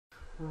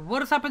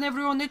What is happening,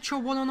 everyone? It's your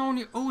one and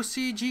only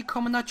OCG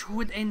coming at you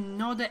with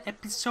another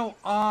episode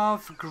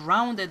of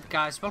Grounded,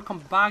 guys. Welcome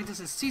back. This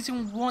is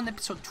season 1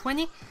 episode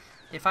 20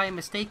 if I am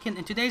mistaken.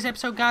 In today's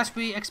episode, guys,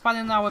 we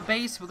expanding our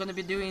base. We're going to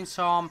be doing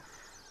some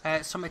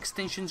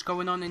extensions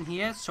going on in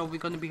here. So we're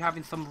going to be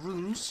having some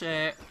rooms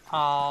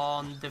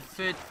on the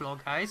 3rd floor,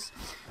 guys.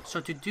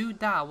 So to do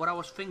that, what I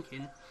was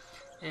thinking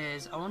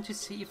is I want to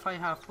see if I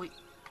have, wait,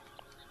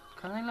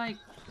 can I like,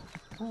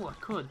 oh, I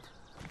could.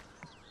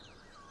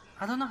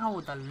 I don't know how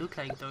would that look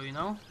like though, you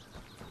know?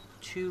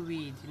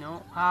 Chewy, you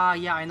know? Ah,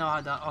 yeah, I know how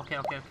that. Okay.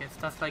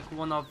 So that's like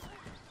one of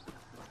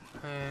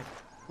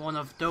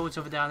those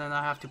over there, and then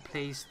I have to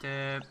place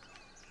the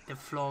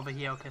floor over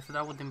here. Okay, so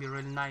that wouldn't be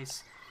really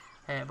nice.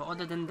 But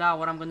other than that,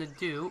 what I'm gonna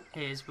do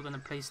is we're gonna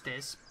place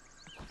this.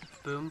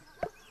 Boom,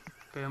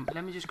 boom.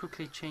 Let me just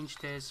quickly change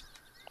this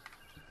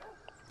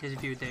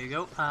view. There you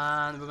go.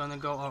 And we're gonna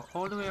go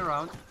all the way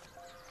around.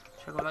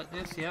 Should I go like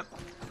this? Yep.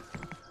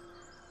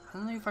 I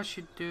don't know if I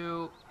should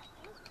do.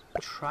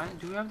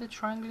 Do we have the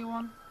triangle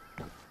one?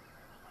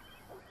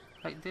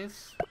 Like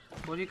this?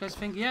 What do you guys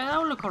think? Yeah, that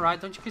will look alright,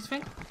 don't you guys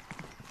think?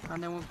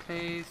 And then we'll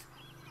place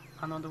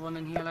another one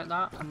in here like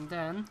that, and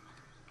then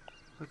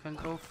we can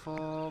go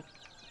for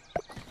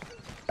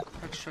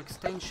extra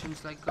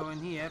extensions, like go in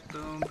here.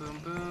 Boom, boom,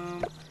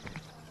 boom.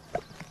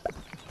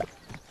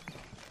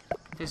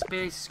 This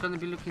base is gonna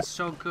be looking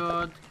so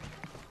good.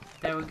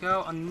 There we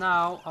go. And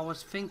now I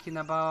was thinking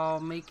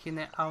about making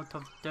it out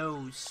of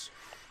those.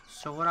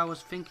 So what I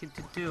was thinking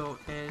to do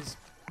is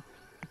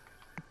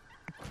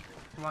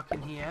walk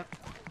in here.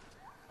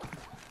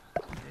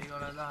 There you go,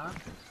 like that.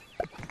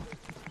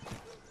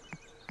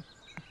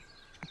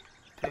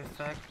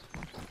 Perfect.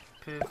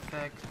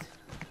 Perfect.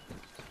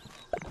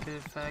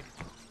 Perfect.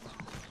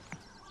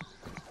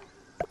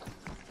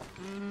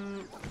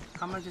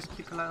 I'm gonna just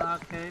keep it like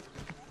that, okay.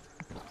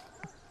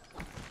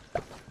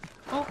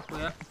 Oh,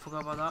 yeah,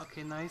 forgot about that.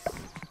 Okay, nice.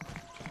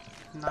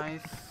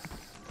 Nice.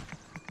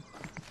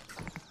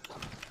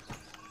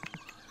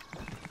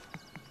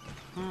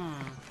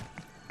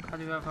 How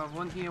do we have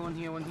one here, one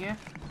here, one here?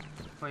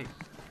 Wait.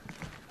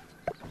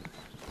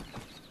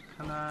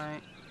 Can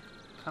I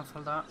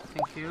cancel that?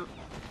 Thank you.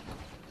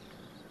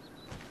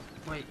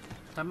 Wait,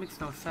 that makes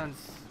no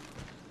sense.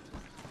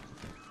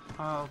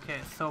 Oh, okay,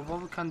 so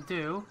what we can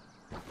do,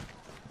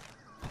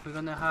 we're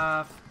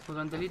gonna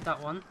delete that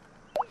one.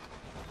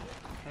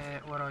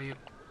 Where are you?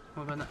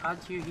 We're gonna add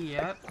you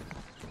here.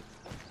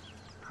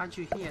 Add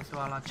you here as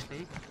well,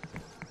 actually.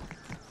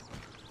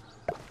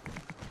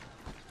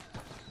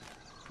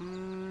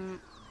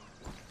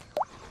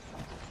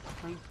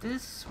 Like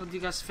this. What do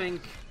you guys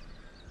think?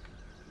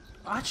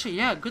 Actually,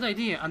 yeah, good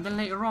idea. And then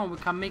later on we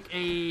can make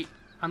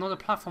another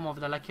platform over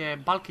there, like a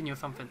balcony or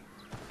something.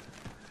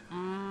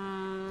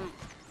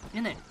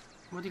 Innit?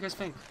 What do you guys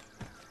think?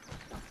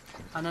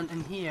 And then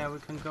in here we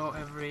can go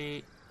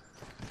every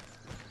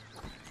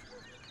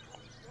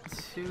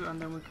 2, and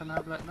then we can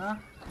have like that.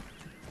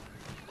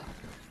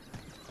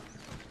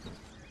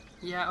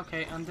 Yeah,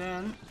 okay, and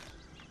then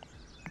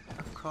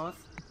of course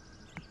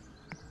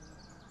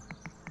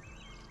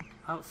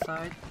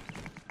outside.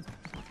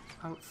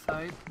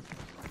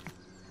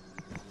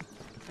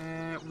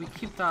 We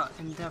keep that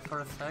in there for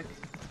a sec.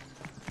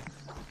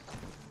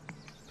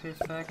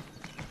 Perfect,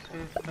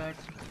 perfect,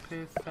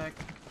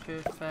 perfect,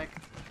 perfect,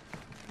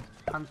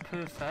 and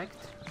perfect.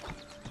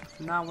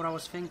 Now what I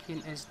was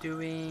thinking is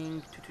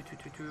doing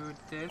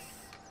this.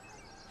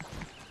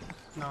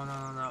 No.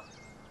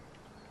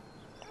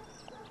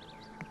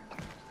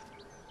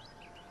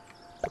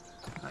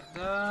 Like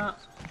that.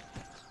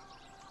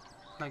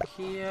 Like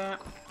here.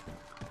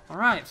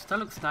 Alright, so that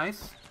looks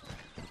nice.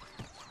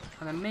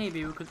 And then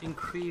maybe we could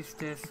increase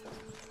this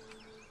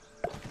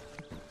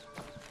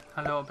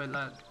a little bit,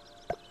 like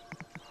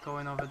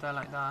going over there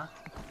like that.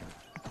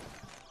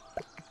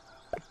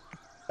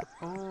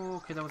 Oh,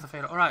 okay, that was a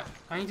fail. Alright,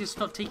 I need to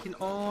stop taking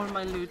all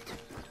my loot.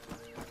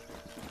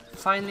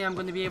 Finally, I'm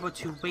going to be able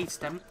to waste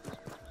them.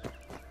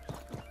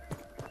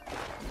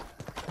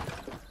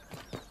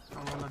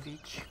 One of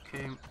each.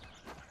 Okay.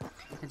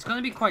 It's going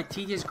to be quite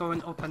tedious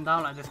going up and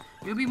down like this.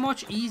 It would be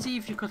much easier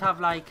if you could have,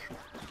 like,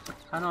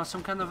 I don't know,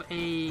 some kind of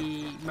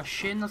a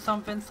machine or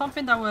something.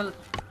 Something that will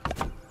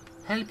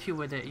help you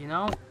with it, you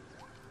know?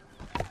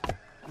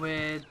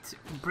 With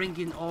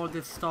bringing all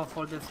this stuff,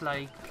 all this,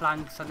 like,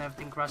 planks and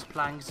everything, grass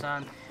planks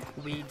and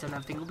weeds and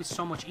everything. It would be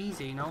so much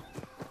easier, you know?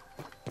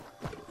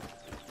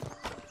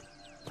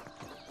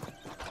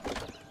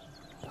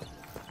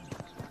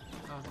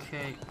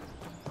 Okay.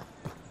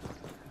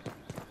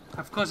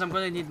 Of course, I'm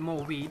going to need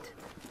more weed.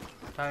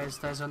 That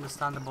is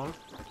understandable.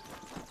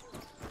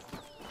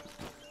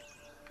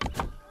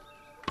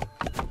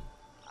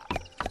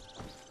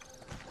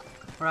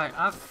 Right,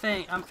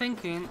 I'm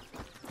thinking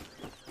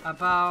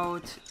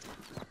about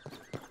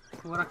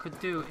what I could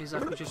do is I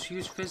could just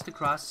use first the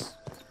grass.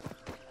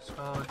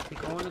 So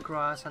take all the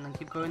grass and then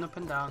keep going up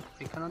and down.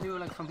 Okay, can I do it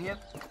like from here?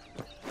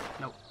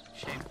 No,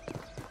 shame.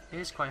 It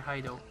is quite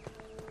high though.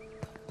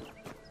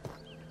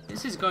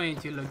 This is going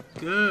to look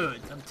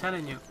good, I'm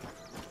telling you.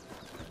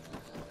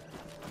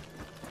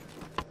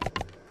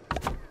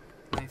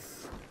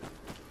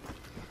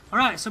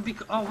 Alright, so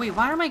oh wait,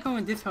 why am I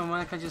going this way when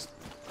I can just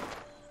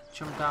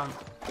jump down?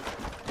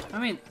 I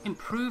mean,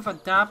 improve,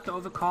 adapt,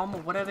 overcome,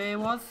 or whatever it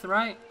was,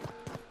 right?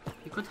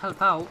 It could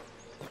help out.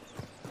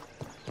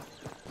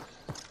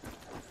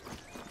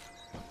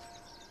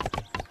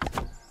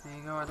 There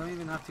you go, I don't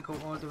even have to go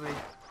all the way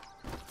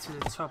to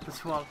the top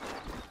as well.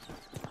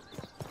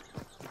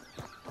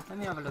 Let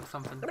me have a look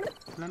something.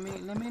 Let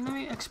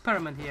me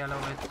experiment here a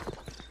little bit.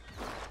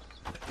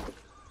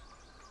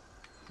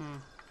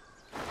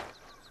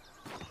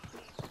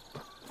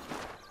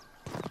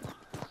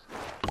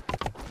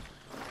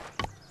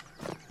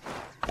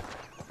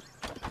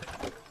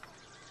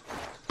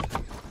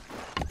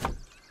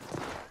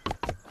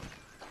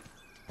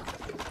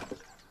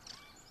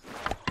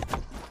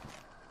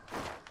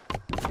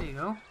 There you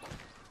go.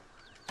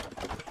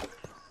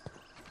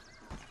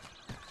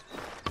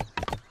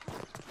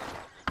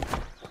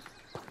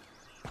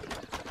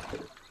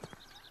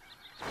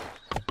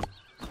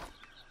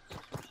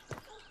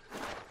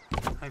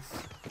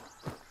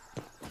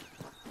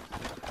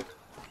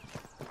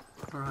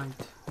 Right.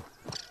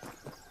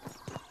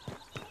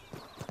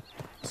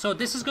 So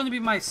this is going to be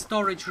my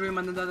storage room,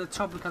 and then at the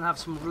top we can have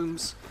some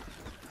rooms.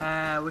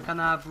 We can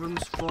have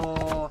rooms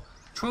for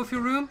trophy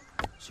room,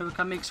 so we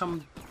can make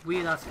some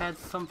weird ass heads,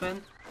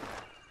 something.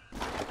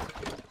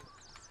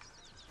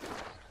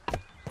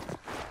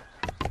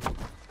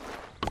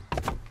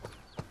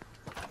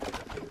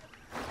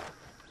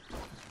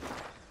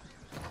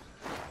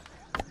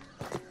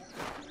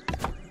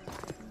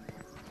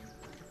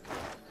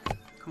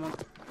 Come on.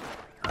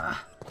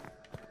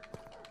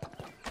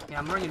 Yeah,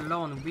 I'm running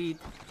low on weed.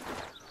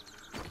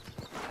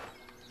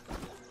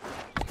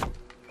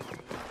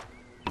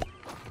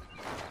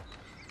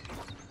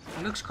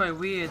 It looks quite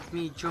weird,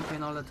 me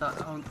jumping all the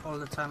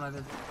time like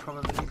that.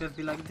 Probably you guys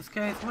be like, this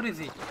guy, what is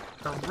he?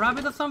 A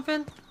rabbit or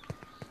something?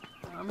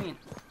 I mean,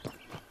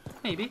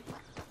 maybe.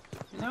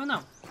 You never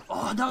know.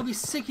 Oh, that would be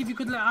sick if you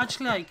could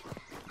actually like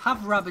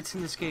have rabbits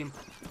in this game.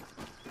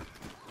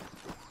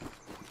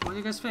 What do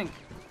you guys think?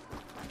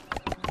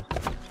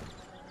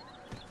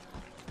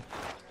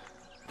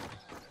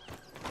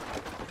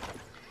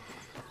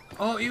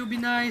 Oh, it would be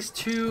nice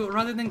to,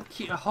 rather than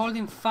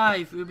holding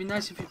 5, it would be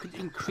nice if you could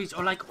increase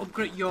or like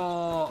upgrade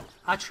your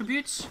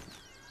attributes.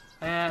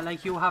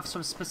 Like you have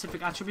some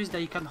specific attributes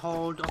that you can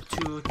hold up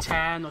to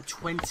 10 or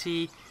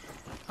 20.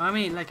 I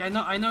mean, like I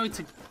know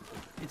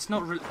it's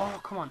not real.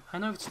 Oh, come on. I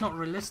know it's not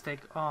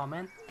realistic. Oh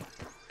man,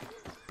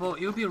 but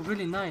it would be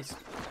really nice.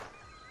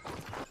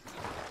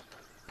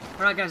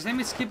 Alright guys, let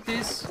me skip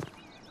this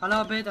a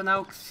little bit, and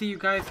I'll see you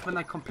guys when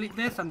I complete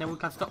this, and then we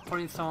can start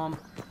putting some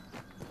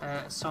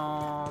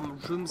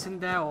rooms in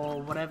there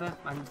or whatever,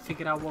 and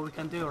figure out what we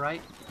can do,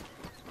 right?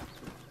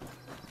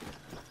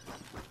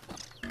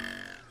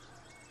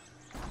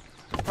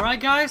 Alright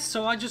guys,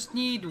 so I just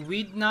need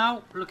weed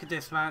now. Look at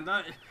this, man.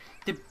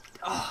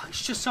 Oh,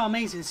 it's just so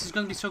amazing. This is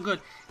gonna be so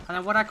good. And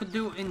then what I could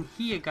do in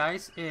here,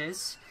 guys,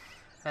 is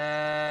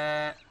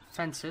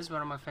fences.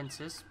 Where are my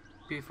fences?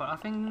 Beautiful. I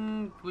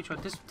think, which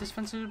one? This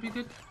fence would be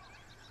good.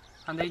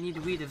 And they need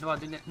weed as well,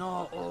 didn't it?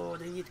 No, oh,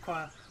 they need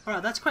quite.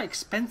 Alright, that's quite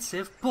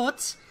expensive,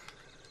 but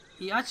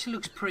it actually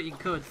looks pretty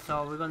good,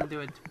 so we're gonna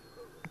do it.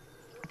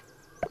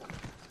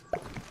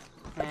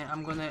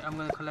 I'm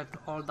gonna collect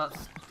all that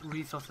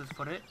resources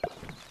for it.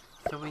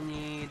 So we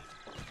need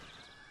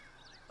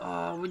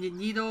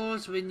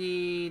needles, we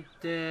need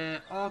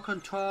the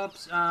acorn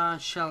tops and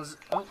shells.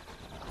 Oh,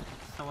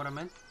 that's not what I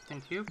meant.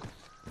 Thank you.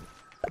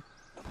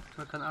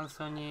 We can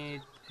also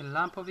need a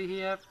lamp over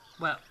here.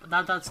 Well,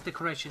 that's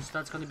decorations.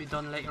 That's gonna be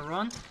done later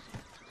on.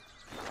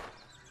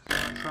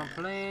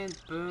 Trampoline,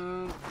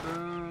 boom,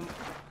 boom.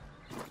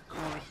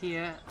 Come over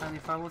here, and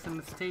if I wasn't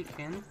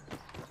mistaken,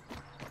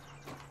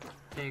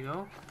 there you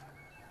go.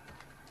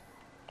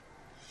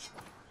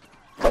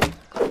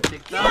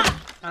 Take that,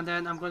 and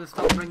then I'm gonna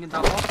start bringing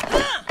that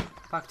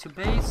up back to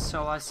base.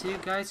 So I'll see you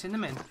guys in a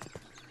minute.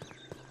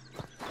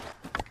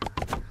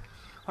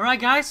 Alright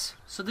guys,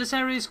 so this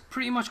area is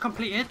pretty much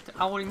completed.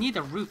 I will need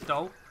a roof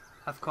though,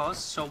 of course.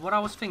 So what I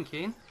was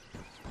thinking,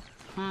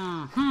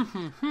 I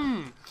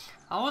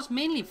was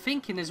mainly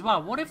thinking as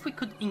well, what if we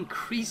could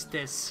increase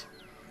this?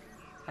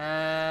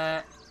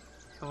 Where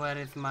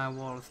is my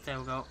walls? There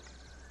we go.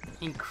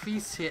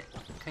 Increase it.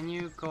 Can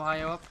you go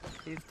higher up,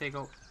 please? There you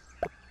go.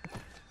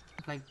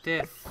 Like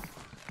this.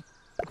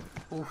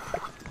 Oof.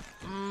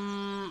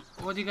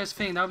 What do you guys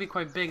think? That would be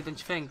quite big, don't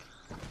you think?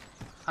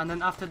 And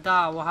then after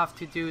that, we'll have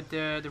to do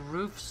the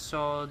roofs.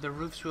 So the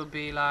roofs will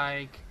be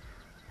like,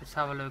 let's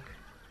have a look.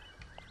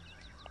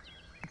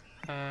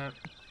 Yes,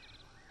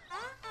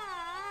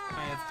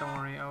 don't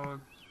worry. Oh,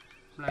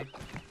 like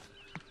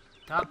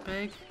that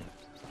big?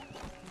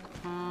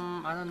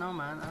 I don't know,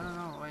 man. I don't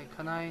know. Wait,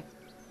 can I?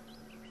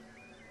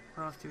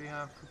 What else do we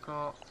have? We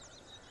got.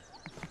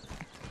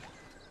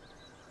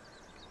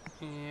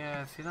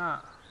 Yeah, see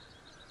that?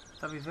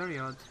 That'd be very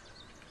odd.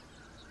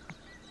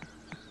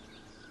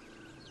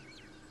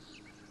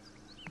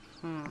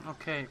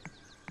 Okay.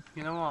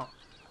 You know what?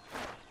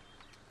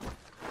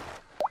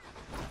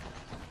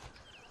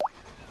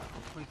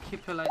 we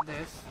keep it like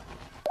this.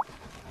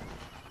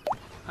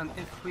 And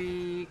if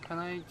we... Can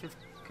I just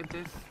get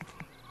this?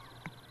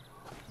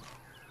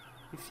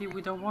 You see,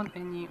 we don't want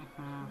any...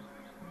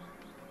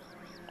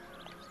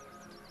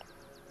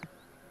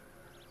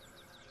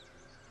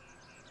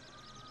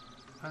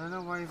 I don't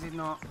know why is it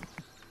not...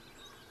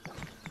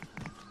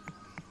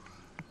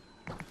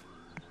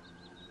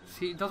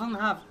 See, it doesn't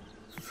have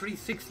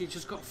 360, it's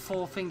just got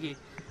 4 thingy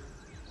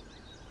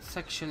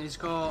section. It's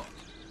got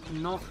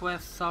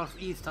northwest,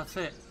 southeast, that's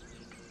it.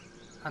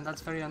 And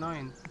that's very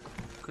annoying.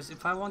 Because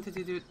if I wanted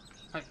to do it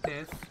like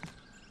this,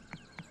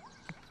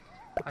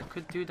 I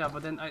could do that,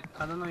 but then I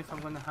don't know if I'm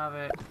gonna have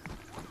it.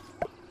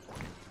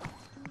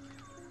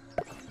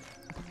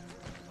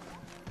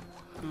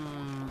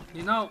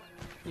 You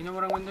know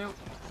what I'm gonna do?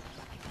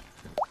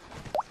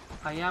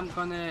 I am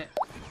gonna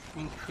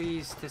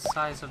increase the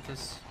size of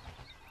this.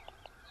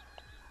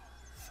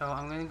 So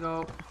I'm gonna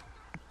go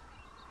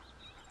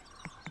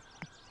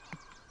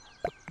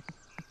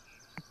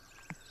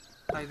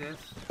like this.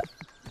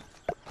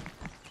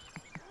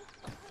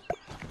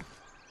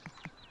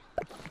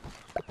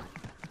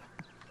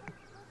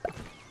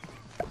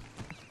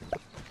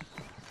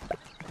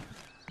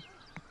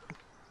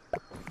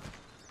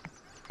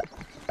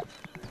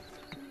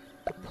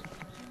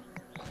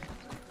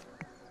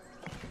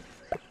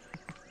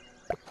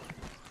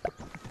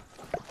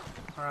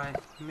 Alright,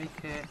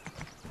 make it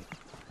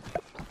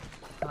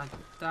like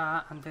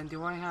that, and then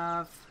do I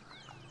have...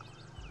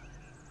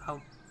 I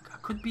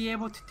could be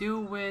able to do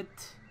with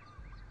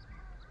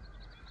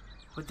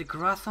the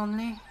grass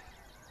only.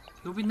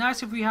 It would be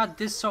nice if we had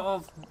this sort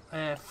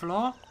of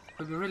floor. It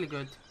would be really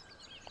good.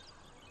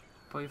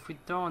 But if we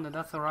don't, then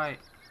that's alright.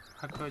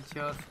 I could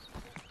just...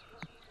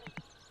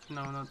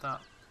 No, not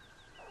that.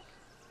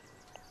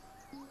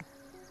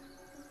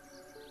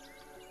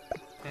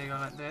 There you go,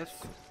 like this.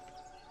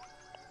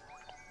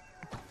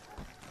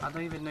 I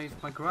don't even know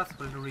if my grass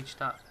will reach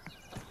that.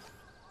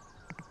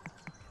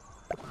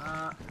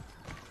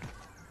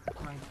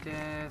 Like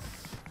this.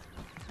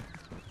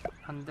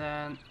 And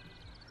then...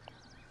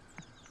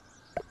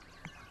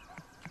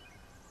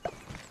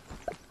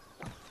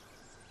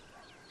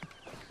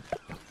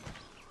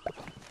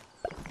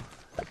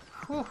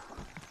 Whew.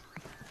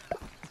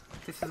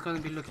 This is gonna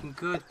be looking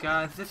good,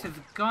 guys. This is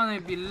gonna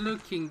be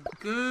looking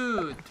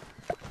good.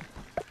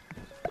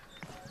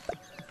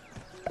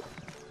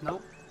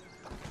 Nope.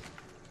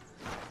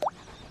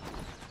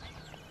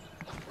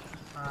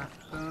 Alright,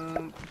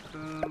 boom,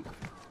 boom.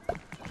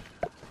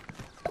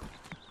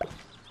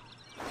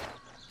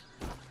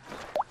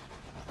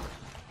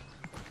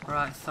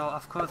 Right, so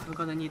of course we're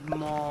gonna need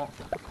more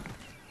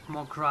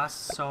grass.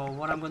 So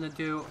what I'm gonna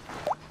do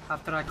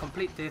after I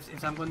complete this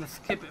is I'm gonna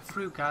skip it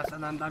through, guys,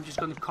 and then I'm just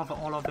gonna cover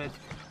all of it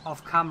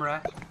off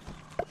camera.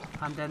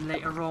 And then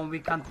later on we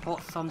can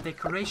put some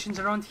decorations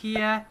around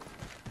here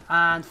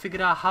and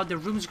figure out how the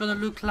room's gonna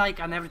look like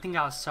and everything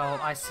else. So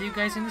I see you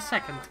guys in a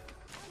second.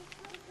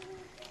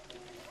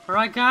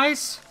 Alright,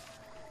 guys,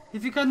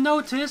 if you can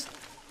notice,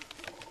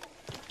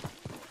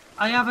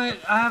 I have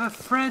a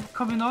friend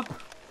coming up,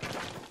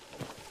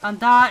 and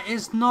that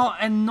is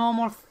not a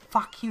normal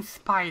fucking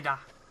spider.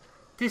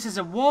 This is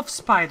a wolf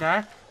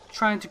spider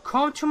trying to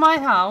come to my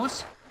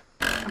house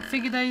and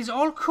figure that he's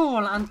all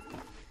cool and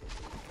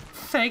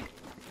fake.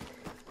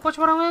 Watch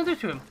what I'm gonna do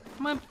to him.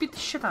 I'm gonna beat the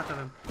shit out of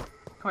him.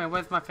 Come here,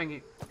 where's my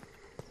thingy?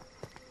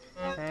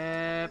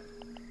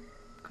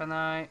 Can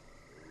I?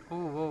 Oh,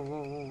 whoa,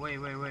 whoa, whoa, wait,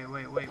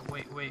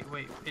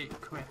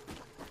 come here.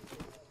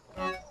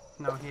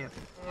 No, here.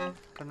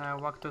 Can I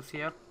walk those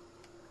here?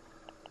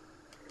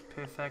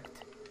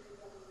 Perfect.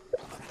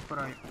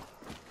 Alright.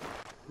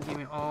 Give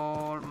me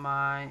all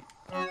my...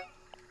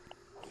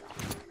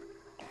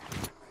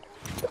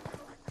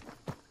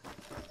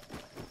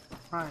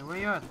 Right, where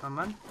you at, my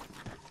man?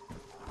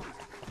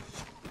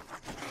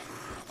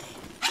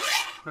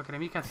 Look at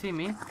him, you can see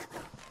me.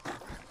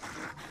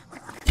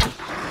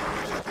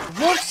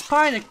 Wolf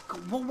spider!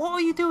 What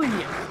are you doing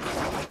here?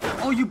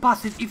 Oh, you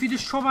bastard! If you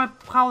destroy my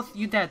house,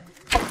 you're dead.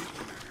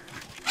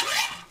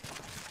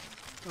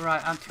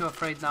 Right, I'm too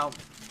afraid now.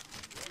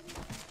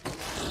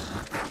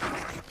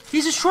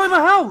 He's destroying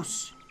my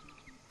house!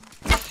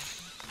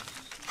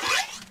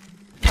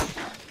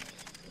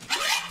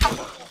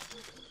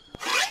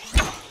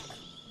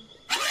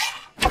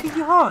 Look at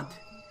your heart!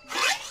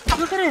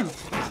 Look at him!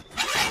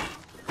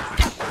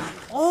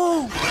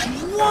 Oh!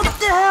 What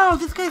the hell?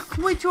 This guy's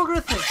way too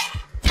aggressive!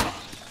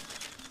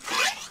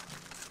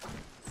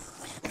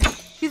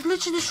 He's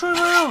literally destroying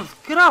my house!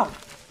 Get out!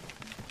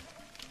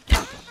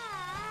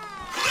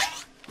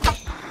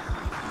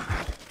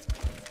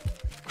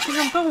 I think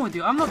I'm done with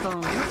you. I'm not done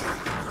with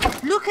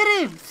you. Look at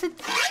him! Sit.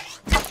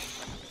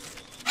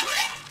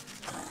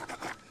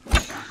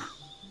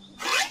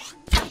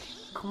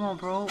 Come on,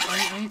 bro.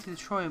 I need to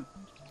destroy him.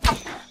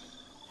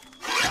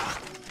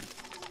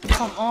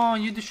 Come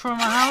on, you destroy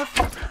my house?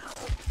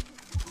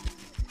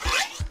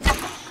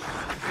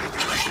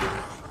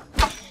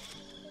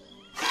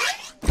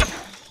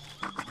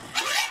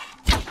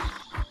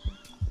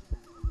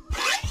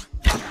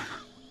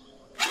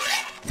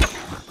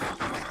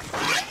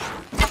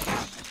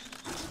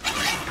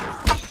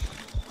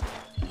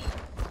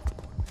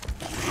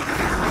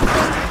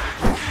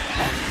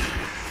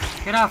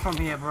 out from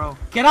here, bro.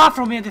 Get out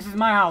from here. This is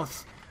my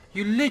house.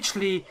 You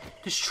literally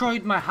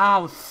destroyed my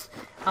house.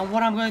 And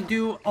what I'm gonna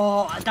do...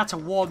 Oh, that's a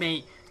wall,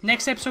 mate.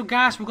 Next episode,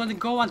 guys, we're gonna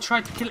go and try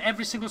to kill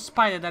every single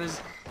spider that is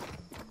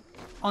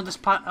on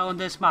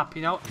this map,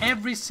 you know?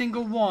 Every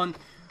single one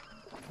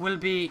will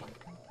be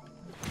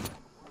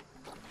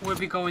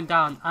going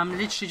down. I'm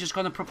literally just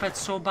gonna prepare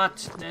so bad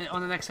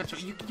on the next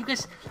episode. You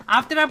guys,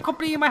 after I'm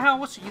completing my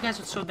house, you guys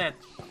are so dead.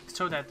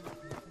 So dead.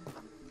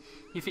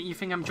 You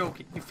think I'm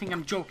joking? You think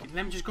I'm joking?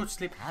 Let me just go to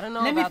sleep. I don't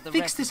know. Let me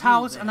fix this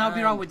house and I'll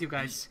be right with you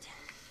guys.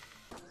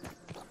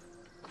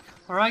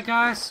 Alright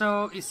guys,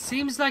 so it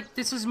seems like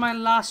this is my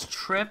last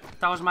trip.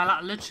 That was my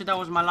literally that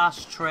was my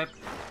last trip.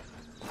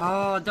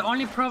 Oh, the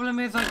only problem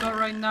is I got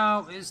right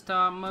now is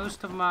that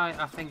most of my,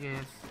 I think it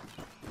is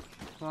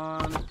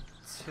 1,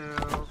 2,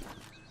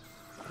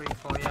 3,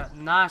 4, yeah.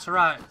 Nice,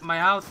 alright. My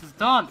house is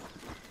done.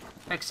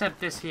 Except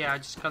this here, I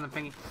just kind of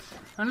think.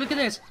 And look at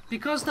this.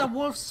 Because the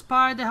wolf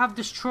spider have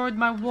destroyed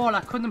my wall,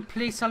 I couldn't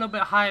place a little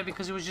bit higher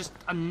because it was just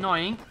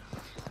annoying.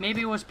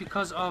 Maybe it was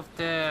because of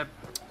the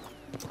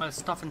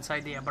stuff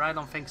inside here, but I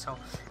don't think so.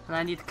 And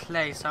I need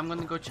clay, so I'm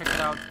gonna go check it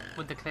out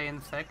with the clay in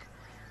a sec.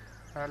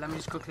 Let me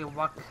just quickly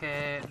whack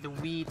the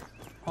weed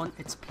on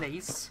its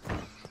place.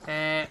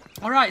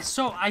 Alright,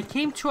 so I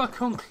came to a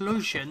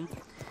conclusion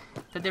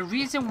that the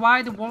reason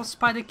why the wolf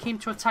spider came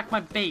to attack my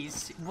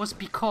base was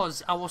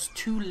because I was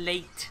too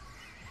late.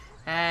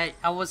 I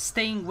was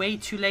staying way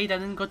too late. I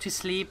didn't go to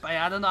sleep.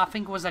 I don't know, I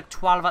think it was like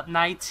 12 at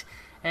night.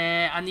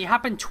 And it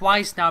happened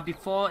twice now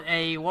before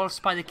a wolf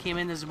spider came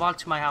in as well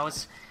to my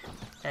house.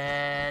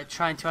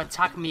 Trying to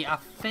attack me. I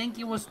think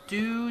it was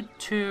due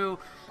to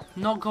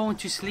not going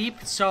to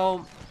sleep.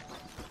 So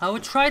I will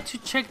try to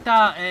check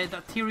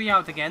that theory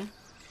out again.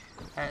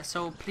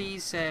 So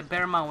please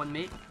bear in mind with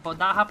me. But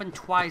that happened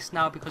twice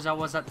now because I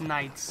was at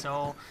night.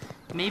 So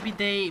maybe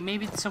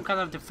it's some kind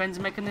of defense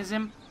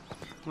mechanism.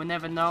 We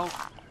never know.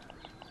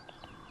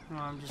 Oh,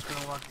 I'm just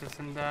gonna walk this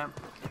in there.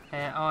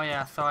 Oh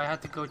yeah, so I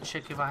had to go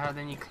check if I had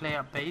any clay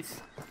at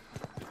base.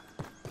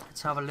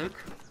 Let's have a look.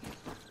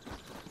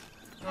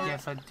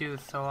 Yes, I do.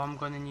 So I'm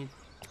gonna need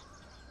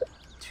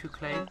 2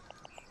 clay.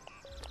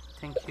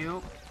 Thank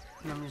you.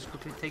 Let me just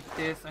quickly take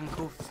this and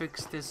go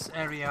fix this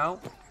area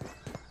out.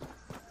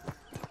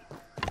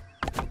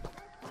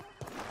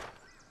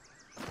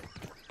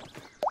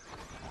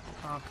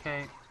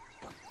 Okay.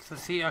 So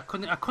see, I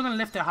couldn't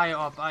lift it higher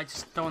up. I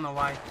just don't know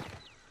why.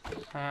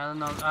 I don't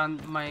know. And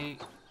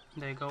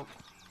there you go.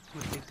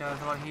 We'll take that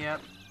as well here.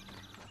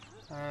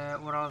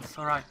 What else?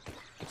 Alright.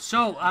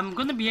 So I'm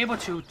gonna be able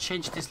to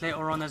change this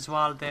later on as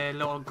well. The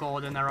little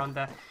garden around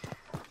there.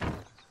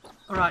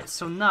 Alright.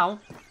 So now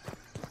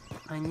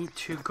I need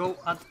to go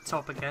at the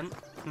top again.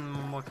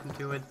 What can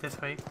do it this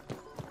way?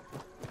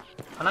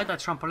 I like that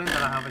trampoline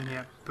that I have in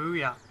here.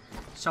 Booyah.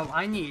 So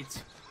I need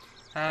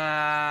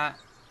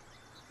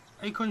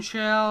acorn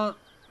shell,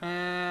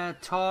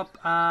 top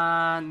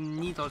and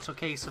needles.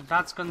 Okay, so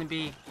that's gonna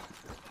be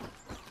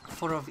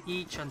 4 of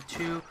each and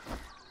 2.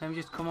 Let me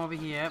just come over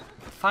here.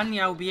 Finally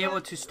I'll be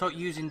able to start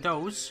using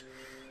those.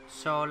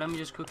 So let me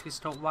just quickly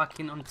start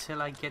whacking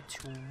until I get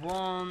to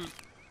 1.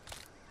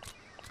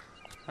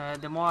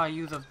 The more I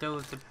use of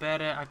those, the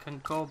better. I can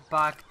go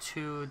back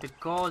to the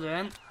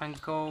garden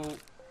and go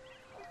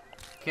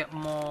get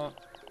more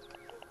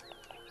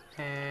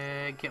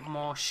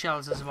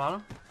shells as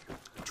well.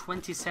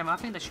 27. I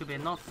think that should be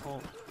enough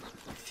for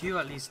a few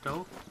at least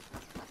though.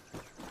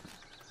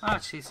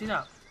 Actually, see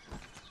that?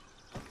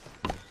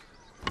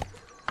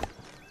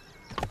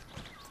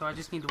 So I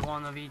just need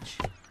 1 of each.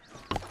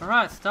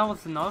 Alright, so that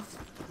was enough.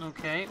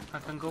 Okay, I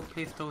can go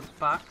place those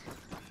back.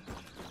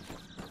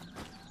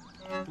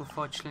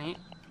 Unfortunately.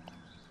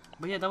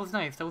 But yeah, that was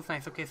nice, that was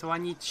nice. Okay, so I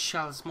need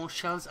shells, more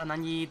shells, and I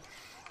need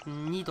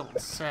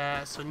needles.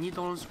 So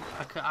needles,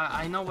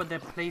 I know what the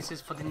place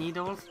is for the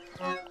needles.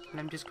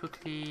 Let me just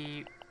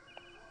quickly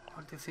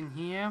put this in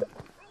here.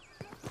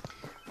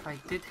 I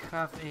did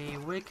have a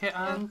wicker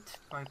ant.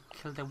 I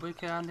killed a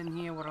wicker ant in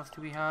here. What else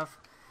do we have?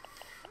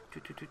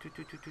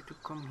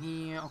 Come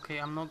here. Okay,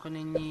 I'm not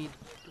gonna need...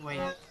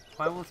 Wait,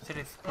 why was there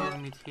a spoil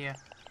meat here?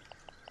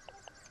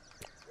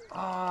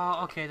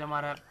 Oh, okay, don't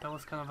matter. That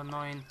was kind of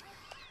annoying.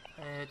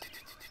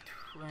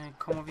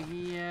 Come over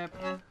here.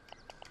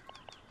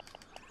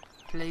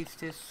 Place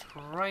this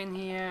right in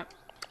here.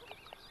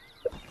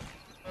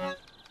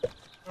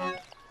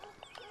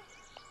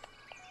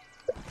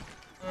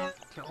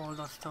 Get all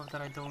that stuff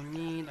that I don't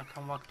need. I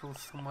can walk those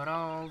somewhere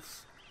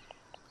else.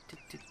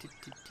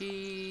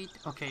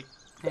 Okay.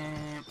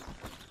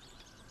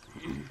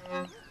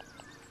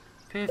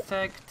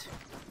 Perfect.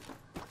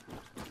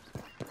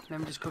 Let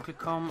me just quickly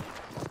come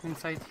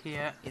inside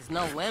here. It's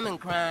no women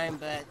crime,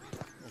 but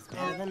it's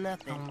better than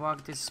nothing. And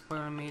walk this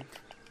spoil meat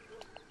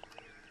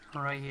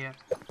right here.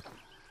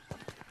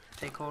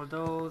 Take all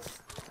those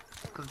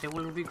because they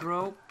will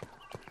regrow.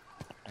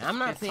 I'm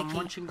not picky. Some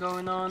munching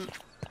going on,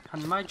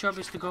 and my job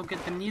is to go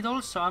get the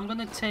needles. So I'm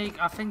gonna take.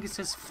 I think it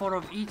says 4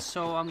 of each.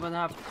 So I'm gonna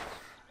have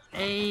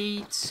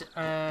 8,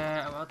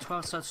 about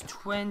 12, so that's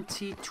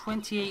 20,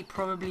 28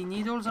 probably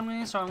needles I'm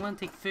gonna, so I'm gonna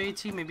take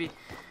 30, maybe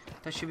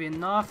that should be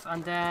enough.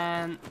 And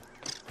then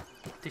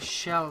the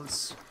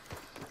shells,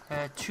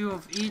 2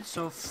 of each,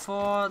 so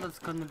 4, that's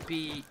gonna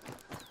be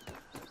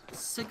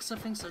 6, I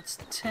think, so that's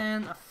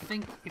 10. I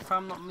think, if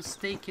I'm not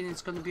mistaken,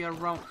 it's gonna be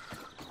around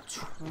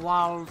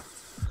 12,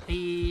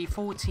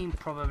 14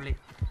 probably.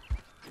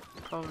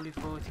 Probably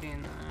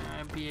 14,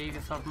 behave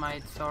without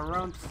might, so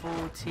around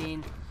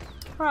 14.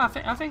 Well, I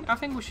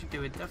think we should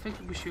do it. I think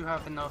we should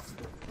have enough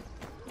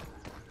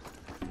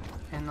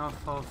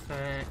of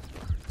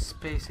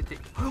space to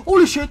take.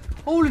 Holy shit!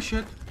 Holy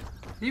shit!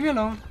 Leave me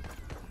alone.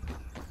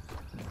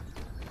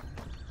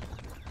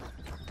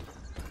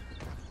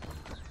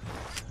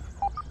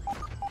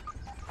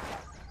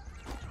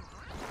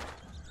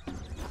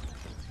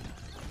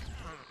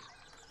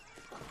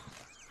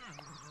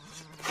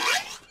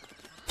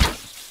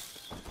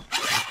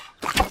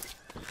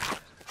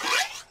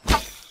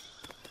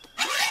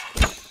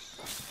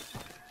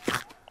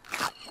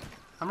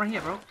 I'm right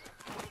here, bro.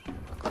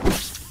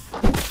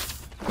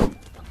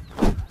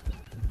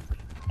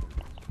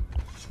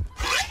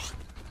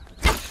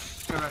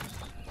 Alright.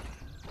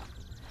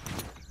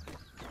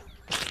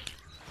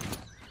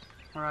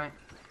 Alright. I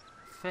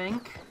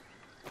think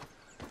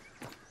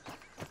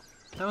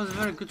that was a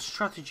very good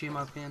strategy in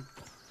my opinion.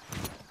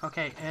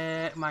 Okay,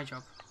 my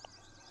job.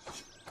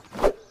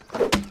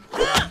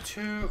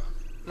 2,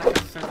 like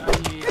I said,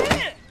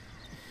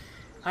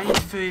 I need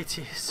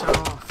 30, so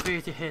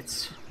 30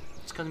 hits.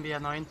 It's gonna be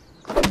annoying.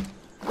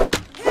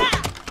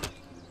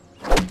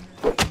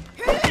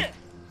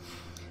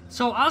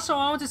 So also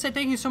I want to say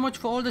thank you so much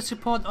for all the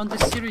support on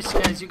this series,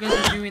 guys. You guys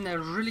are doing a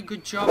really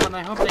good job, and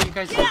I hope that you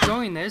guys are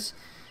enjoying this.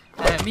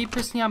 Me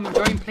personally, I'm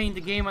enjoying playing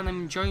the game and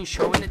I'm enjoying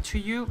showing it to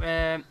you.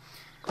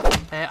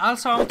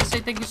 Also I want to say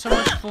thank you so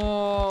much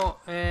for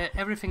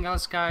everything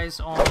else, guys,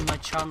 on my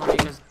channel. You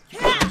guys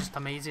are just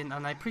amazing,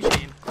 and I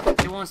appreciate it.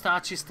 The ones that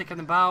actually sticking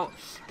about.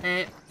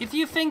 If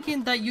you're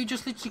thinking that you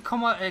just literally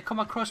come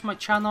across my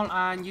channel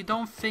and you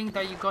don't think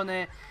that you're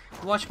gonna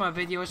watch my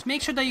videos,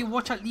 make sure that you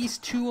watch at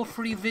least 2 or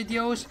 3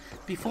 videos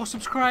before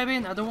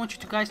subscribing. I don't want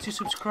you guys to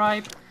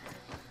subscribe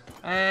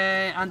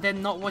and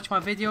then not watch my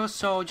videos.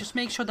 So just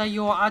make sure that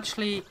you're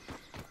actually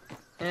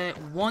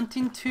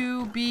wanting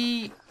to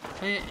be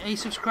a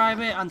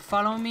subscriber and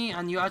follow me,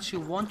 and you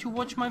actually want to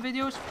watch my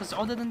videos. Because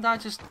other than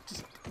that, just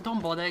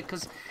don't bother,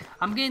 because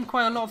I'm getting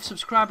quite a lot of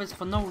subscribers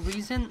for no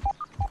reason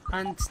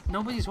and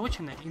nobody's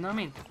watching it, you know what I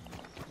mean?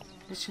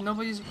 Literally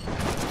nobody's...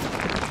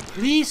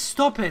 Please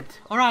stop it.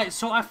 Alright,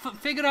 so I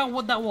figured out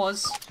what that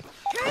was.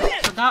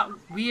 So that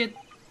weird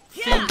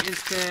thing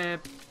is the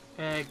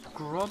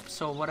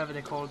grubs, or whatever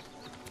they're called.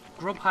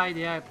 Grub hide,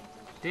 yeah,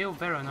 they are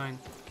very annoying.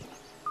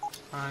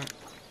 Alright,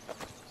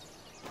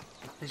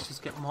 let's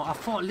just get more. I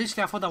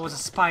thought that was a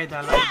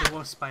spider, like the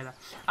wolf spider.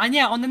 And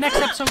yeah, on the next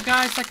episode,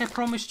 guys, like I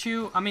promised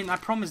you, I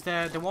promised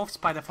the wolf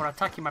spider for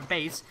attacking my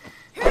base,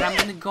 that I'm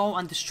gonna go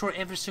and destroy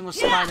every single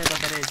spider that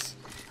there is.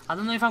 I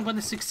don't know if I'm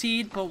gonna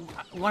succeed, but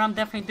what I'm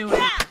definitely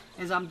doing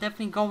is I'm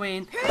definitely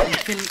going and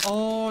killing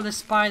all the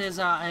spiders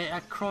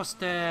across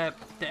the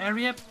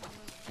area,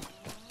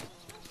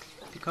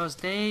 because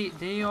they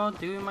are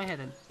doing my head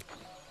in.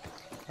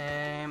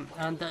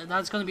 And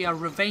that's gonna be a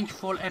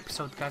revengeful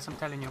episode, guys, I'm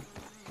telling you.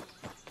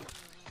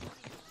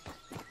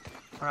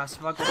 Alright,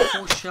 so I got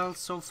 4 shells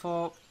so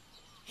far.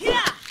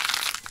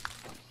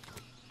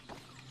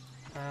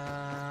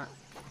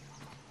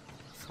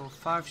 So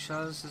 5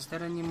 shells. Is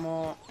there any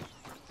more?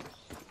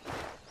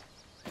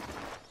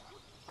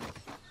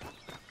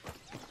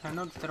 I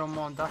know that there are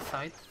more on that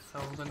side, so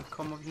we're gonna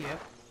come over here.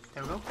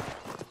 There we go.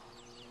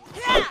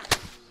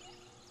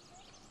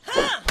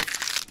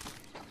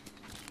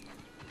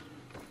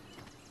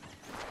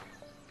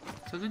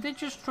 So did they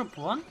just drop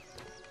one?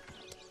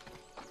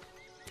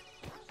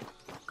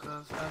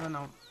 Because I don't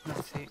know.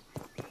 Let's see.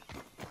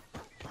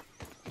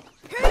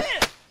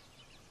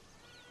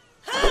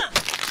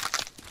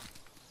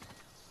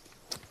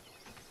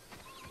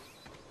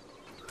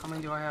 How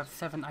many do I have?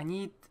 7. I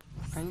need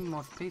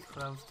more space for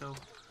those though.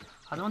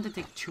 I don't want to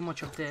take too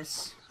much of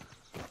this.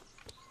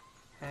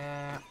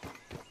 Alright.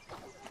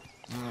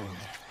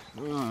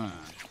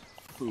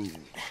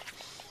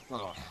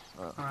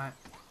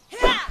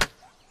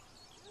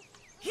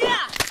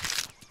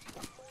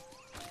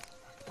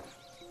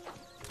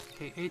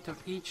 Okay, 8 of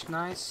each,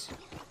 nice.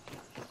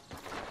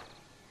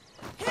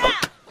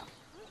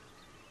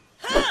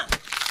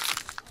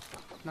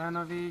 Nine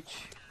of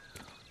each.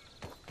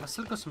 I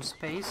still got some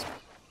space.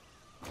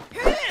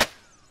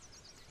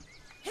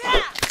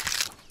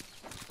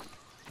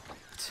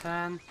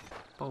 10,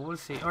 but we'll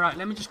see. Alright,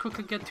 let me just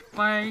quickly get to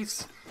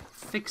base,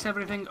 fix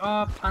everything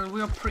up, and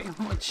we are pretty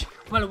much...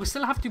 Well, we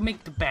still have to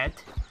make the bed,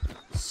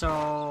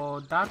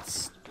 so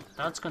that's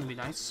gonna be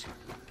nice.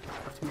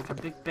 Have to make a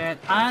big bed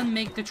and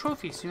make the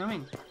trophies, you know what I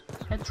mean?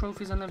 Head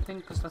trophies and everything,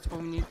 because that's what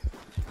we need.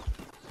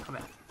 Come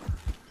here.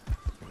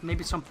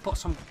 Maybe some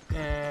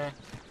okay.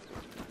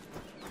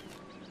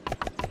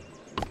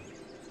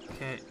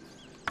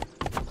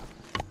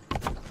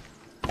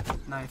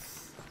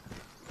 Nice.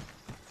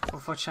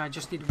 Unfortunately, I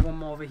just need one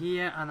more over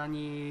here, and I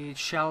need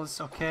shells.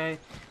 Okay,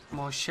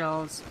 more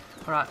shells.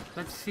 Alright,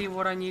 let's see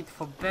what I need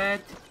for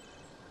bed.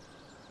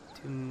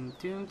 Doom,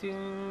 doom,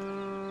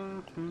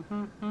 doom.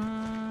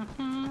 I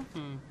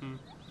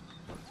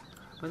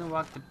wouldn't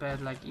work the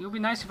bed. Like, it would be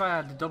nice if I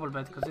had the double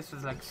bed, because this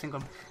is like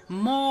single.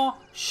 More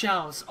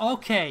shells.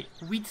 Okay,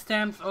 wheat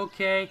stems.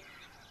 Okay,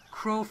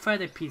 crow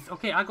feather piece.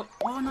 Okay, I got.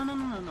 Oh no no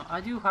no no no!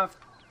 I do have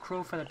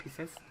crow feather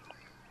pieces.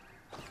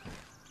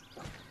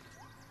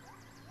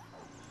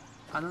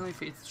 I don't know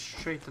if it's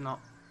straight or not.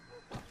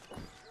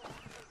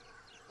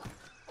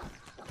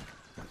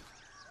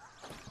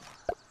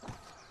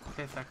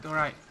 Perfect.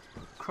 Alright.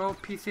 Crow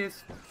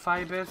pieces,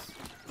 fibers.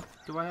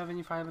 Do I have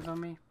any fibers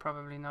on me?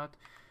 Probably not.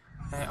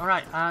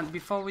 Alright, and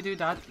before we do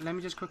that, let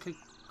me just quickly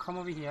come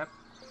over here.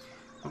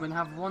 We're gonna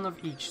have one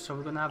of each. So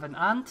we're gonna have an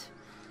ant.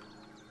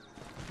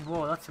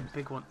 Whoa, that's a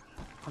big one.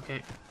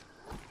 Okay.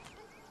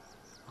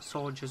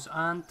 Soldiers.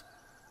 And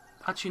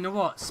actually, you know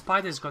what?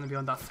 Spider's gonna be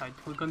on that side.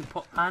 We're gonna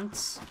put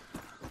ants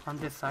on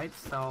this side,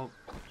 so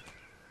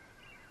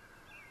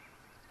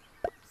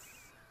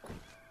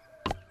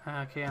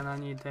okay, and I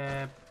need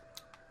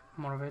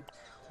more of it.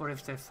 What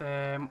is this?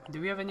 Do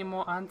we have any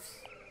more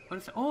ants? What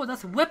is it? Oh,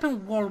 that's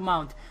weapon wall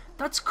mount.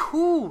 That's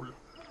cool.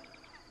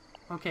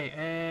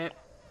 Okay,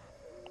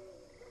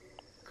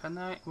 can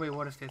I wait?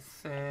 What is this?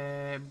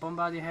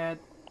 Bombardier head,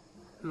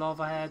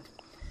 lava head.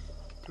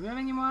 Do we have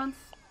any more ants?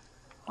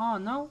 Oh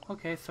no.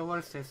 Okay, so what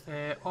is this?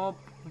 Orb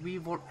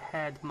weevil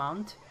head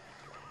mount.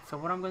 So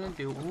what I'm gonna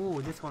do,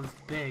 ooh, this one's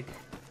big.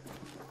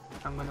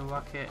 I'm gonna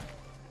whack it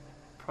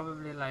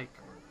probably like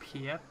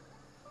here.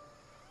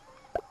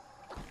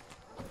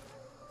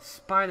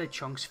 Spider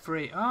chunks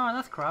free. Oh,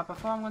 that's crap. I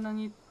thought I'm gonna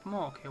need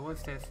more. Okay,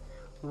 what's this?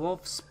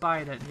 Wolf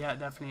spider. Yeah,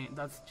 definitely.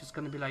 That's just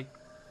gonna be like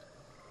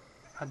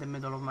at the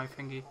middle of my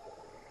thingy.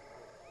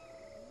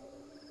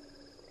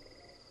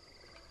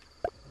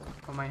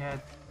 For my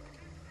head.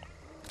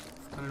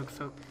 It's gonna look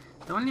so.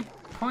 The only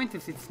point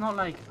is it's not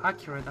like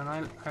accurate, and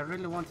I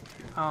really wanted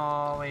to.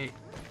 Oh wait,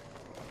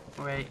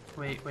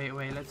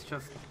 let's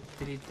just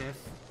delete this.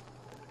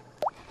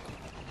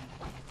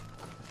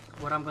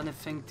 What I'm gonna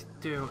think to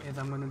do is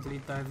I'm gonna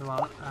delete that as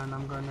well, and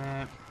I'm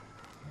gonna.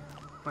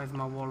 Where's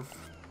my wolf?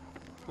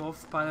 Wolf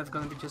spider's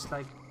gonna be just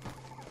like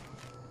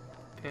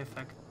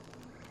perfect.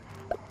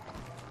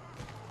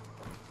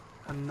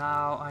 And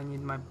now I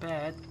need my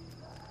bed,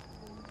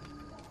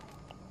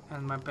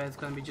 and my bed's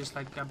gonna be just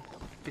like a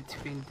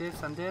between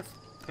this and this.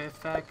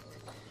 Perfect.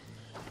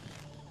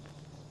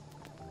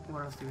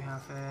 What else do we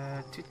have?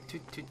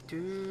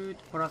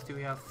 What else do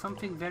we have?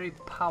 Something very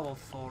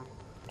powerful.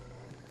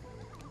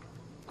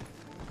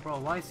 Bro,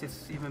 why is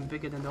this even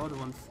bigger than the other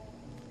ones?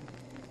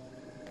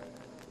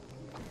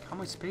 How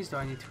much space do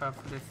I need to have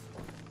for this?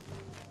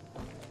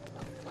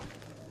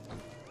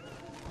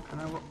 Can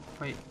I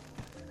wait?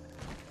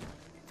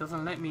 It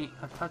doesn't let me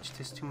attach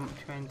this to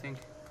anything.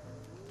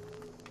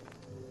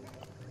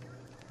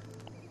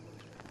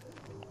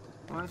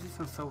 Why is this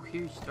one so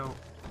huge though?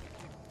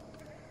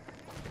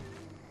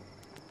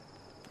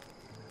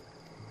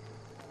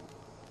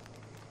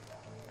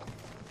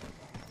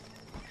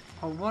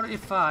 Or what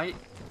if I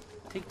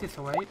take this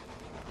away?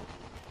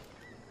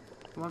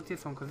 What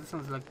this one? Because this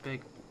one's like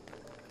big.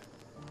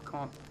 Come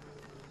on.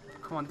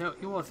 Come on, there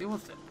it was,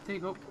 there you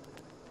go.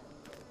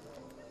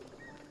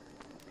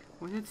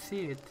 We did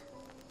see it.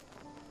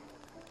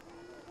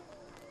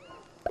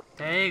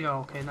 There you go,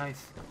 okay,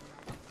 nice.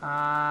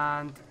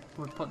 And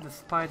we'll put the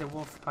spider,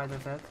 wolf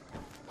spider's head,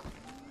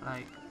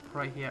 like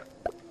right here.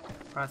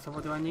 Right, so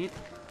what do I need?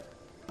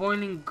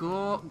 Boiling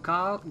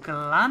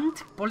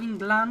gland,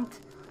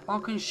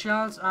 organ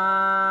shells,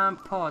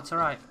 and pots.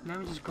 Alright, let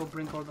me just go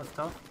bring all the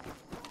stuff.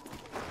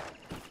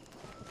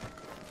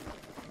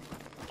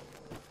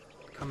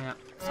 Come here.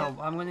 So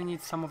I'm gonna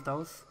need some of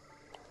those.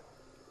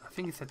 I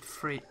think it's at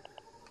 3.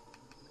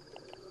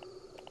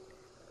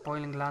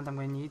 Boiling gland I'm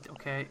gonna need.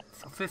 Okay,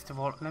 so first of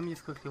all, let me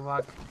just quickly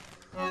whack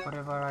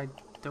whatever I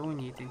don't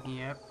need in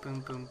here.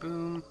 Boom, boom,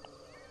 boom.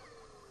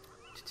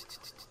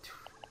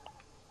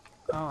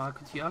 Oh, I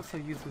could also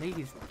use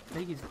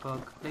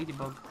ladybug.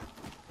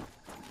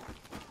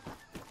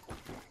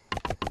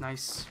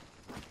 Nice.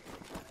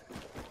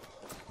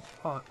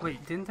 Oh,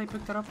 wait, didn't I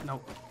pick that up?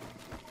 No.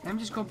 Let me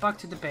just go back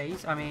to the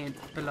base, I mean,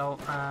 below,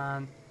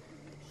 and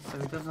so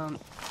it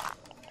doesn't.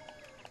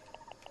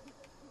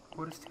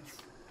 What is this?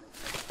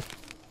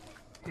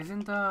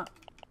 Isn't that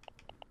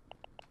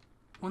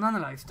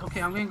unanalyzed?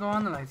 Okay, I'm gonna go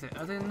analyze it.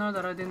 I didn't know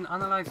that I didn't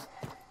analyze.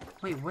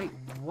 Wait,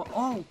 what?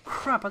 Oh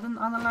crap! I didn't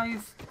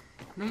analyze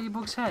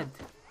Ladybug's head.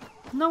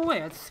 No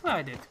way! I swear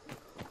I did.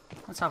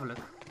 Let's have a look.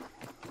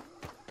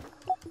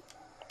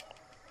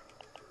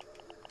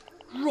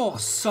 Raw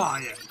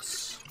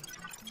science.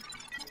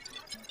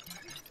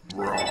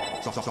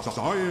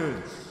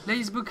 Science!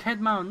 Ladybug head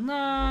mount.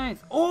 Nice.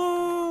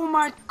 Oh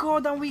my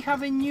god! And we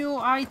have a new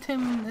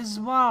item as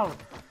well.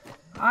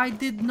 I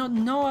did not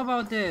know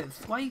about this.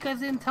 Why you guys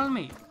didn't tell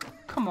me?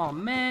 Come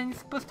on, man. You're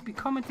supposed to be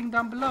commenting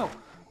down below.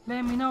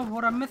 Let me know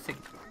what I'm missing.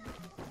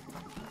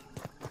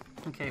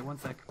 Okay, one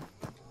sec.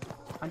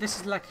 And this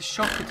is like a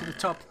shortcut to the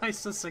top. Nice,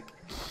 so sick.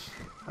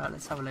 Alright,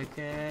 let's have a look.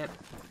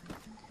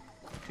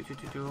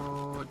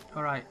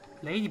 Alright,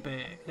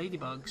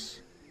 ladybugs.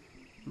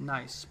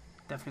 Nice.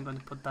 Definitely going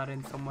to put that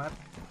in somewhere.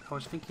 I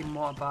was thinking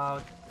more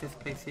about this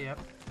place here.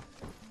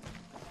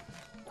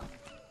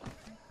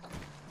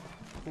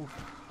 Oof.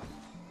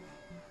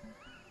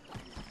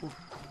 Oof.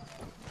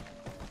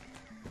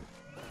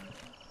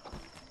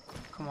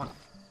 Come on.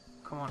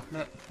 Come on.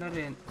 Let it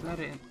in. Let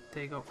it in.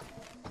 There you go.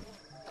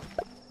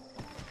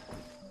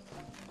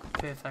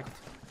 Perfect.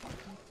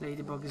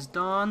 Ladybug is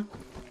done.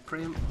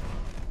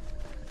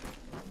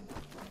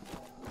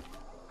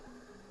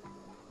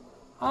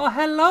 Oh,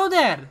 hello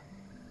there!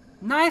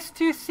 Nice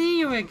to see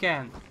you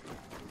again.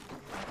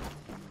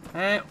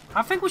 I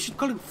think we should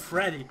call him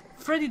Freddy.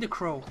 Freddy the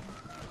Crow.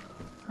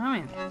 I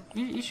mean,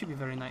 he should be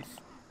very nice.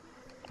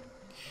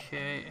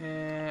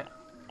 Okay,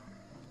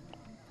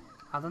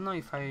 I don't know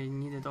if I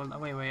needed all...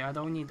 Wait, I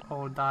don't need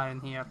all that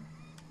in here.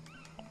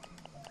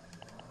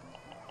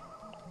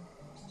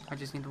 I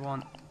just need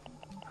one.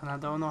 And I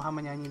don't know how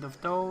many I need of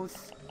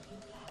those.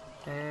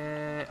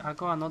 I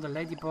got another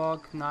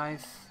ladybug.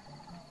 Nice.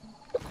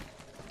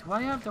 Do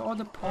I have the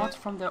other parts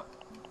from the...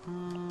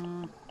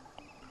 I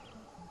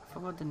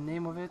forgot the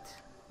name of it.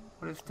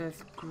 What is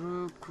this?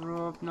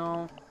 Group,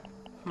 no.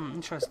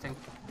 Interesting.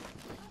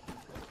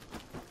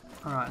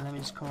 Alright, let me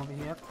just come over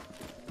here.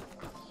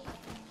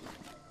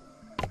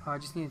 Oh, I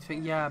just need to...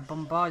 Yeah,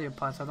 bombardier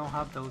parts. I don't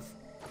have those.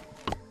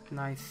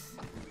 Nice.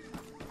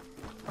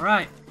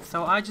 Alright,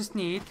 so I just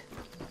need...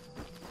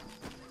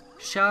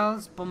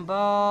 shells,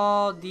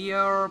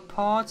 bombardier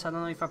parts. I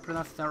don't know if I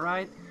pronounced that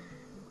right.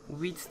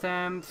 Wheat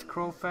stems,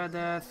 crow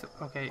feathers.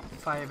 Okay,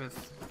 fibers.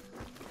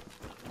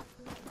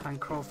 And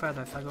crow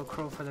feathers. I got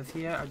crow feathers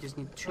here. I just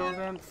need 2 of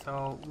them.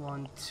 So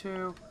 1,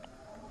 2.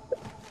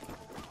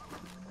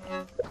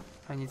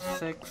 I need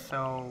 6.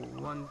 So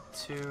 1,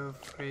 2,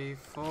 3,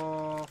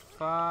 4,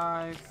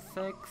 5,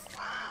 6.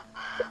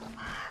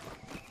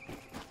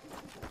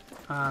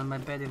 And my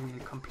bed is nearly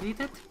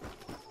completed.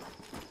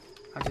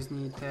 I just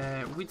need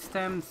wheat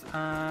stems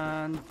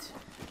and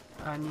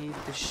I need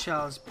the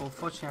shells, but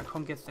unfortunately I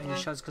can't get any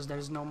shells because there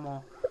is no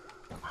more.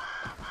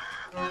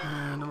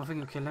 No more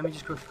thing. Okay, let me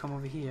just quickly come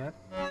over here.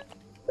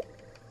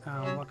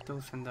 Work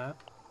those in there.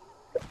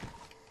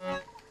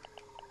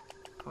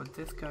 Put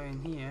this guy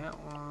in here.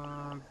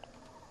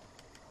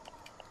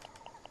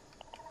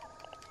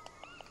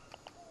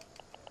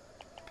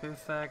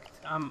 Perfect.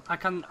 I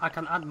can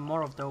add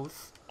more of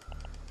those.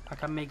 I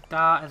can make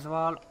that as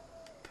well.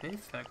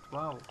 Perfect.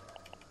 Wow.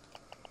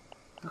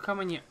 Look how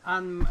many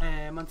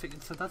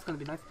so that's gonna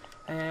be nice.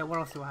 What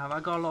else do I have? I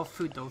got a lot of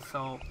food though,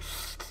 so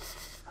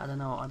I don't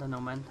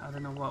know, man. I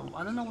don't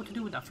know what to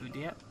do with that food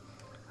yet.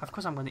 Of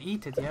course I'm gonna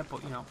eat it, yeah,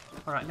 but you know.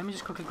 Alright, let me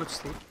just quickly go to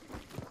sleep.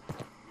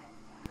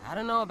 I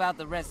don't know about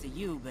the rest of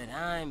you, but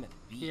I'm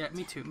beat. Yeah,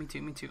 me too.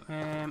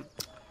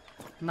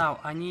 Now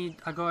I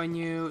got a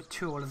new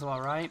tool as well,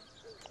 right?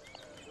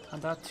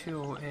 And that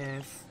tool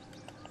is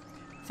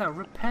a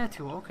repair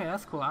tool. Okay,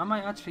 that's cool. I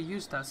might actually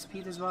use that.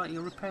 Speed as well. It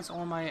repairs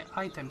all my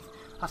items.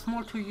 A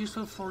small tool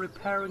useful for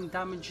repairing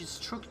damaged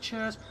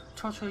structures.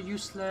 Totally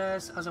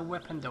useless as a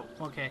weapon though.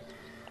 Okay.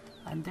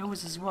 And there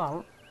was as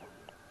well.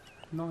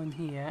 Not in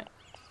here.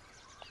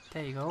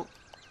 There you go.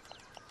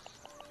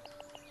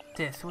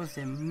 This was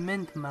the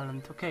mint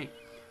melon. Okay.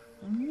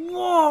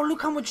 Whoa!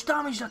 Look how much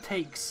damage that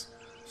takes.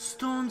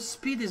 Stone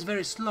speed is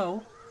very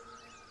slow.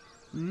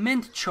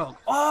 Mint chalk.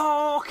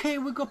 Oh, okay,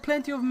 we got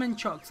plenty of mint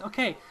chalks.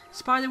 Okay,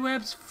 spider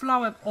webs,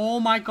 flower. Oh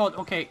my god.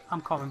 Okay,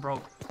 I'm coming,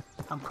 bro.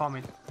 I'm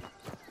coming.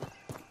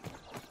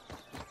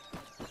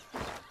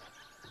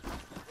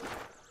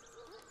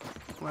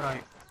 Where are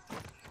you?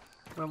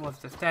 Where was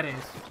this? There it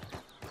is.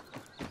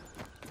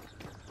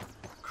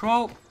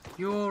 Crow,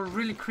 you're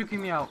really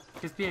creeping me out.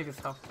 Just behave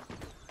yourself.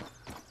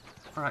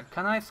 Alright,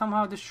 can I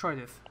somehow destroy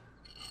this?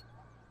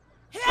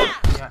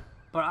 Yeah,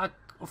 but I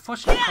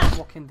unfortunately can't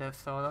walk in there,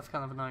 so that's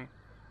kind of annoying.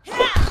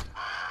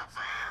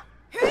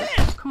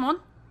 Come on.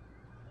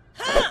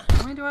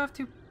 Why do I have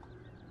to?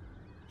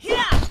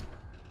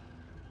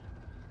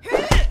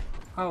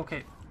 Oh,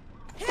 okay.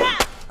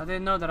 I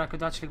didn't know that I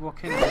could actually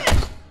walk in there.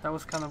 That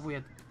was kind of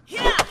weird.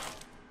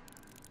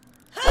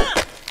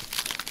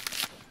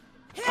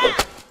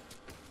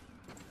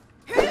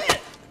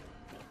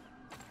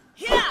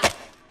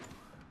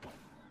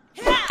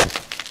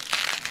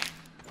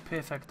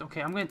 Perfect.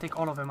 Okay, I'm going to take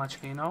all of them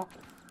actually, you know?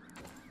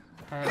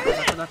 Because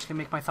I could actually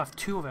make myself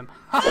 2 of them.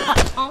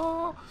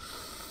 Oh!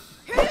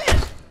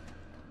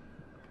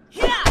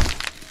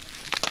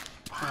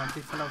 Alright,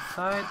 they fell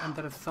outside and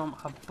there is some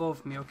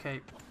above me,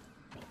 okay.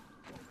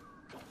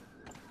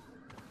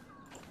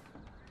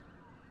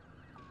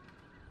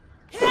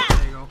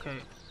 There you go, okay.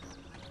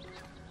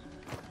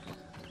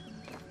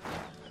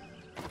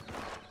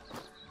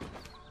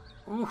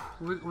 Ooh,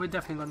 we're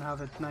definitely gonna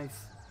have it,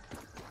 nice.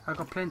 I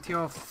got plenty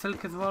of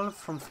silk as well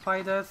from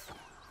spiders.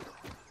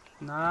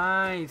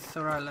 Nice.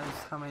 Alright,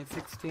 let's how many?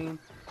 16.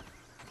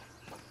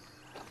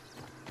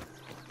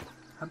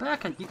 I bet I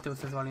can eat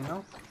those as well, you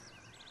know?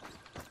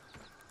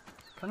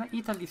 Can I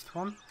eat at least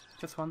one?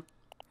 Just one.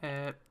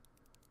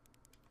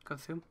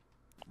 Consume.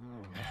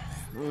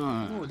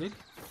 Oh, dude.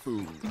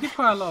 Food. You get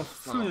quite a lot of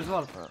food as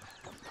well.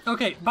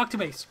 Okay, back to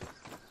base.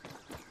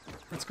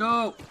 Let's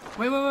go.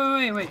 Wait.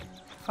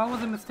 If I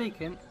wasn't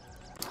mistaken,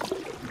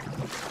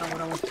 that's not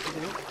what I wanted to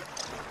do.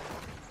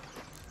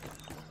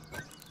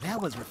 That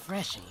was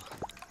refreshing.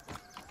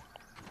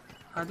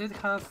 I did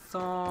have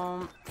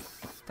some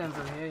stems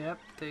over here, yep.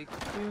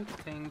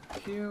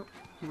 Thank you.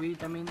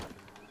 Weed, I mean.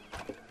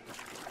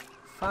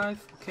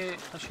 5, okay,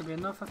 that should be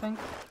enough, I think.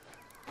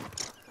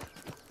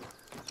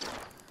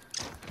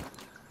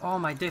 Oh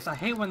my days, I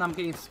hate when I'm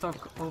getting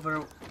stuck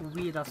over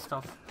weird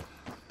stuff.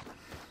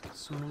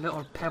 Some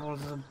little pebbles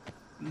are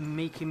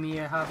making me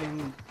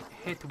having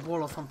hit the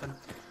wall or something.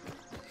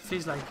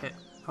 Feels like it.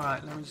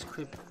 Alright, let me just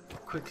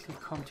quickly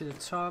come to the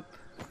top.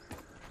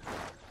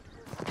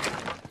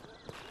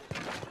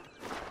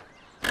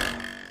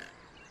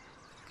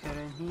 Get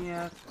in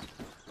here.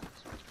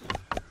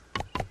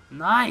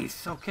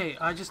 Nice! Okay,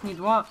 I just need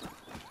what?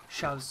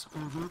 Shells.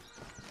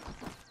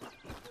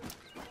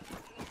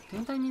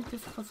 Didn't I need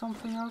this for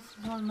something else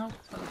as well? No,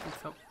 I don't think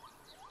so.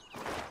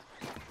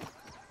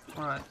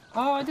 Alright.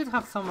 Oh, I did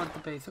have some at the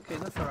base. Okay,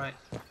 that's alright.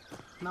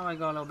 Now I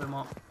got a little bit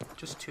more.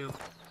 Just 2.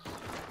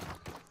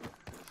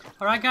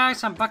 Alright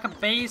guys, I'm back at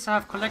base. I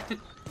have collected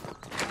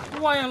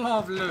quite a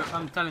lot of loot,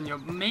 I'm telling you.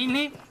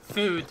 Mainly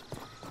food.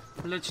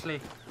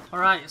 Literally.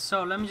 Alright,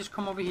 so let me just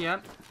come over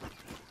here.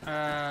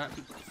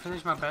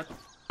 Finish my bed.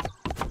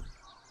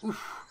 Oof.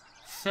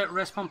 Set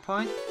respawn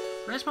point.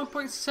 Respawn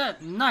point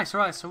set. Nice,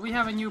 alright, so we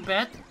have a new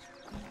bed.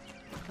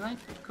 Can I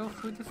go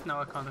through this? No,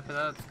 I can't. Okay,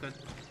 that's good.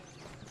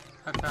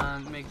 I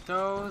can make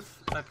those.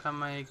 I can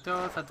make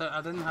those. I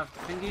didn't have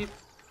the thingy.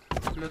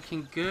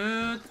 Looking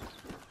good.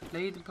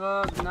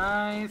 Ladybug,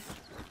 nice.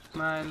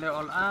 My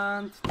little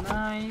ant,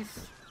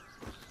 nice.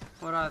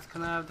 What else?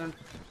 Can I have them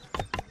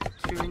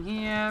 2 in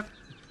here?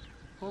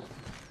 Oh,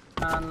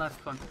 and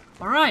last one.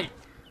 Alright,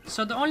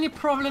 so the only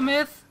problem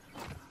is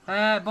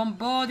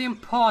bombarding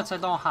pods I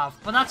don't have.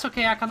 But that's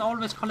okay, I can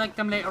always collect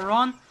them later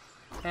on.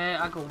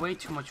 I got way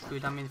too much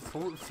food. I mean,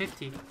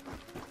 50.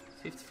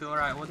 50,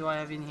 alright, what do I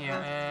have in here?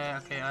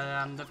 Okay,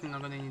 I'm definitely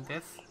not gonna need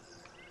this.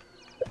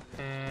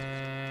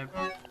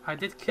 I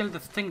did kill the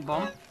stink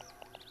bomb.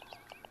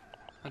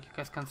 Like you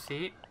guys can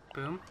see.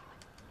 Boom.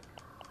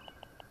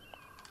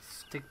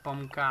 Stick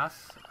bomb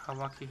gas. I'll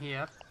walk you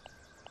here.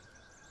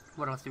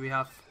 What else do we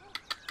have?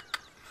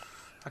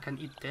 I can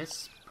eat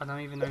this. I don't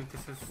even know if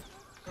this is...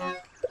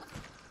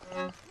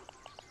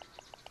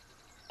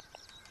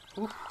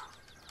 Oof.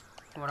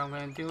 What I'm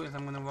gonna do is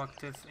I'm gonna walk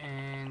this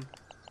in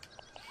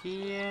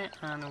here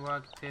and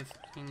work this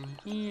in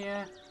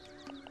here.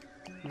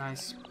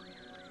 Nice.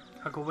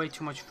 I got way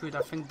too much food.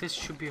 I think this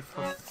should be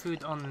for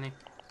food only.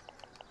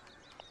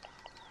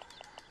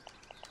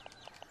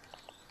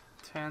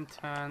 10.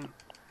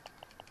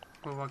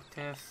 We'll work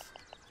this.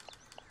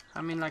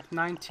 I mean, like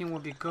 19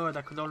 would be good.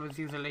 I could always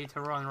use it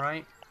later on,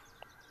 right?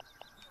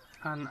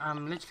 And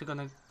I'm literally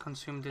gonna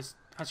consume this.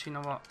 Actually, you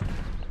know what?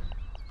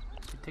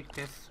 Take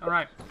this.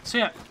 Alright. So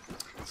yeah.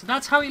 So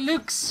that's how it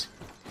looks.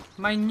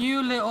 My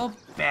new little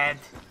bed.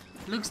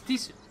 Looks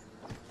decent.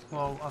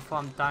 Whoa, I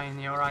thought I'm dying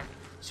here. Alright.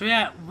 So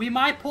yeah, we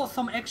might put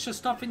some extra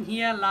stuff in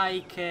here,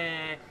 like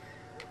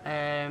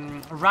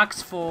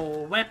racks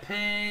for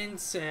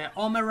weapons,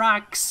 armor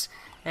racks,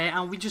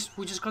 and we're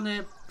just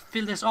gonna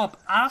fill this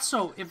up.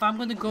 Also, if I'm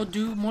gonna go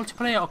do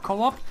multiplayer or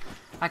co-op,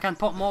 I can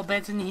put more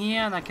beds in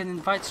here, and I can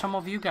invite some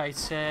of you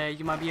guys.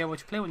 You might be able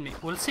to play with me.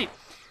 We'll see.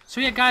 So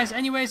yeah, guys,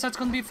 anyways, that's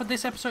gonna be for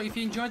this episode. If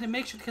you enjoyed it,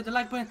 make sure to hit the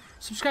like button,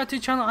 subscribe to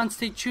the channel, and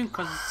stay tuned,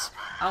 because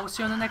I will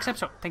see you on the next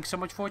episode. Thanks so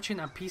much for watching,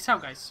 and peace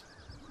out, guys.